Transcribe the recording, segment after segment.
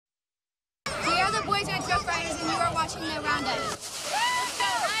Boys Ranch Rough Riders, and you are watching the Roundup.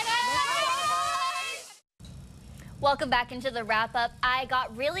 Welcome back into the wrap-up. I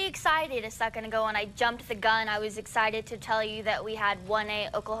got really excited a second ago and I jumped the gun. I was excited to tell you that we had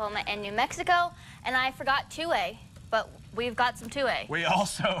 1A, Oklahoma, and New Mexico, and I forgot 2A, but we've got some 2A. We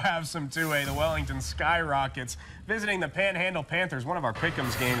also have some 2A, the Wellington Skyrockets visiting the Panhandle Panthers, one of our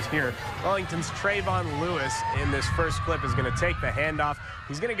pick'ems games here. Wellington's Trayvon Lewis in this first clip is going to take the handoff.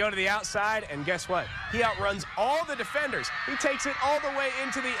 He's going to go to the outside, and guess what? He outruns all the defenders. He takes it all the way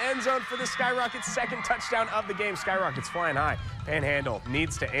into the end zone for the Skyrockets' second touchdown of the game. Skyrockets flying high. Panhandle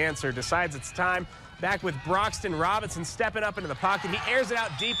needs to answer, decides it's time. Back with Broxton Robinson stepping up into the pocket. He airs it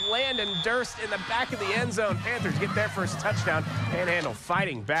out deep. Landon Durst in the back of the end zone. Panthers get their first touchdown. Panhandle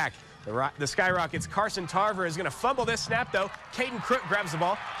fighting back. The Skyrockets' Carson Tarver is going to fumble this snap, though. Caden Crook grabs the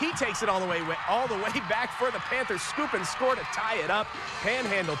ball. He takes it all the way back for the Panthers. Scoop and score to tie it up.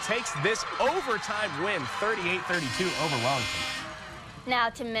 Panhandle takes this overtime win, 38-32 over Wellington. Now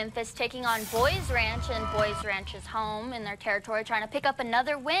to Memphis, taking on Boys Ranch, and Boys Ranch is home in their territory, trying to pick up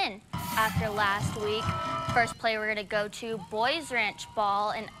another win after last week. First play we're going to go to Boys Ranch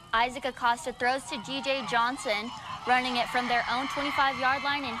ball, and Isaac Acosta throws to G.J. Johnson, running it from their own 25-yard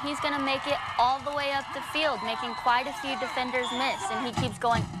line, and he's going to make it all the way up the field, making quite a few defenders miss, and he keeps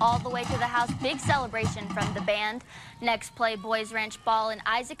going all the way to the house. Big celebration from the band. Next play, Boys Ranch ball, and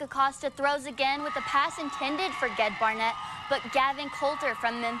Isaac Acosta throws again with a pass intended for Ged Barnett, but Gavin Coulter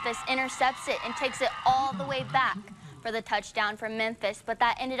from Memphis intercepts it and takes it all the way back for the touchdown from Memphis, but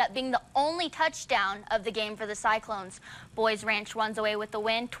that ended up being the only touchdown of the game for the Cyclones. Boys Ranch runs away with the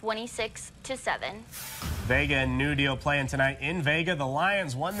win, 26-7. Vega and New Deal playing tonight in Vega. The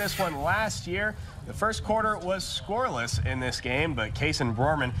Lions won this one last year. The first quarter was scoreless in this game, but Kason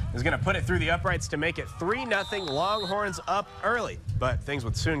Brorman is going to put it through the uprights to make it 3-0. Longhorns up early, but things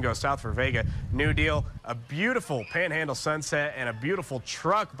would soon go south for Vega. New Deal, a beautiful Panhandle sunset and a beautiful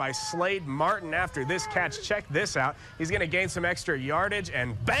truck by Slade Martin after this catch. Check this out. He's going to gain some extra yardage,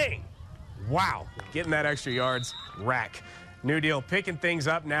 and bang! Wow, getting that extra yards, rack. New Deal picking things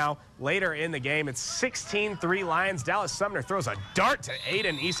up now later in the game. It's 16-3 Lions. Dallas Sumner throws a dart to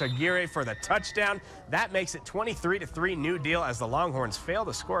Aiden Isaguirre for the touchdown. That makes it 23-3 New Deal as the Longhorns fail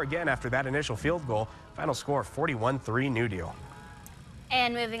to score again after that initial field goal. Final score 41-3 New Deal.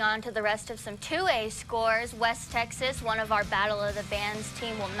 And moving on to the rest of some 2A scores, West Texas, one of our Battle of the Bands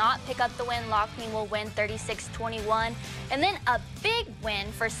team, will not pick up the win. Lockney will win 36-21. And then a big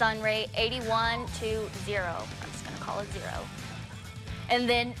win for Sunray, 81-0. I'm just going to call it 0. And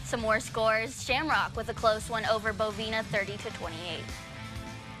then some more scores. Shamrock with a close one over Bovina, 30-28.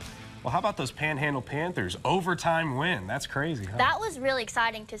 Well, how about those Panhandle Panthers? Overtime win. That's crazy, huh? That was really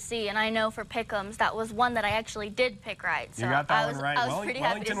exciting to see, and I know for pick'ems, that was one that I actually did pick right. So you got that one right. I was pretty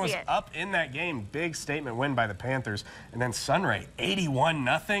happy to see it. Wellington was up in that game. Big statement win by the Panthers. And then Sunray,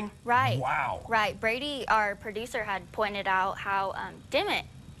 81-0. Right. Wow. Right. Brady, our producer, had pointed out how Dimmitt,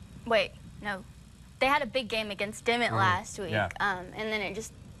 they had a big game against Dimmitt last week. Yeah. And then it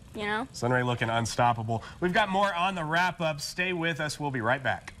just, you know. Sunray looking unstoppable. We've got more on the wrap-up. Stay with us. We'll be right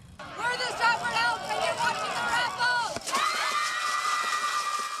back.